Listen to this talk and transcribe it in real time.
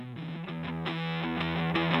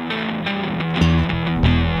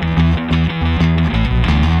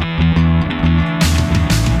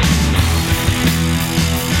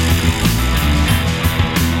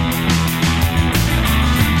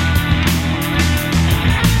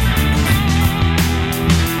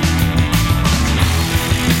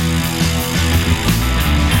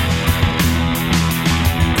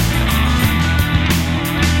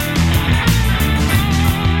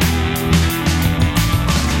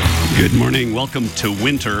Good morning. Welcome to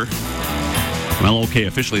winter. Well, okay,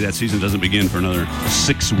 officially that season doesn't begin for another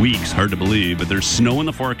 6 weeks. Hard to believe, but there's snow in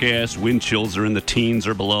the forecast. Wind chills are in the teens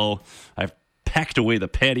or below. I've packed away the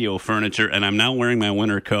patio furniture, and I'm now wearing my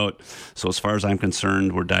winter coat. So as far as I'm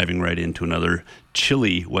concerned, we're diving right into another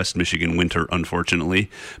chilly West Michigan winter, unfortunately.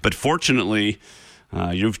 But fortunately,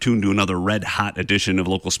 you've tuned to another red-hot edition of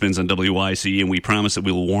Local Spins on WYCE, and we promise that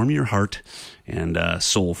we'll warm your heart and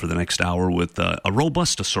soul for the next hour with a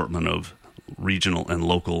robust assortment of regional and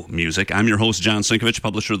local music. I'm your host, John Sinkovich,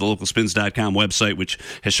 publisher of the LocalSpins.com website, which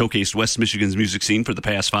has showcased West Michigan's music scene for the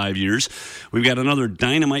past 5 years. We've got another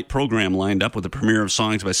dynamite program lined up with the premiere of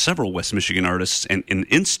songs by several West Michigan artists and an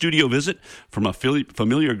in-studio visit from a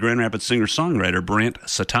familiar Grand Rapids singer-songwriter, Brant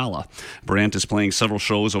Satala. Brant is playing several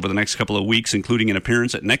shows over the next couple of weeks, including an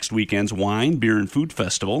appearance at next weekend's Wine, Beer, and Food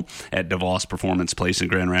Festival at DeVos Performance Place in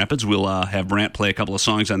Grand Rapids. We'll have Brant play a couple of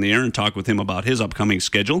songs on the air and talk with him about his upcoming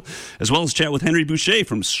schedule, as well as chat with Henry Boucher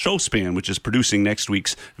from Showspan, which is producing next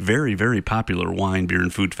week's very, very popular Wine, Beer,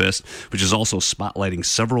 and Food Fest, which is also spotlighting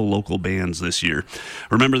several local bands this year.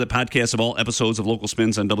 Remember that podcasts of all episodes of Local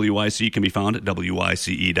Spins on WYCE can be found at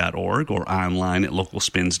WYCE.org or online at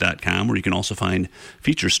LocalSpins.com, where you can also find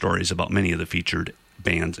feature stories about many of the featured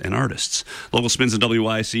bands and artists. Local Spins and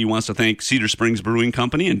WYCE wants to thank Cedar Springs Brewing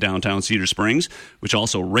Company in downtown Cedar Springs, which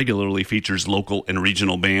also regularly features local and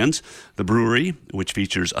regional bands. The brewery, which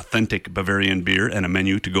features authentic Bavarian beer and a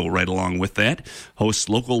menu to go right along with that, hosts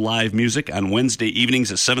local live music on Wednesday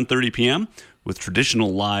evenings at 7:30 p.m., with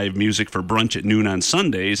traditional live music for brunch at noon on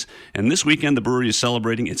Sundays. And this weekend, the brewery is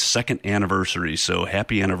celebrating its second anniversary. So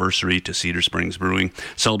happy anniversary to Cedar Springs Brewing.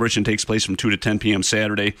 Celebration takes place from 2 to 10 p.m.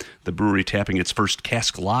 Saturday. The brewery tapping its first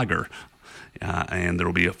cask lager. And there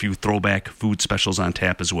will be a few throwback food specials on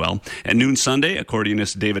tap as well. At noon Sunday,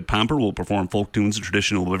 accordionist David Pomper will perform folk tunes,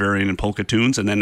 traditional Bavarian and polka tunes. And then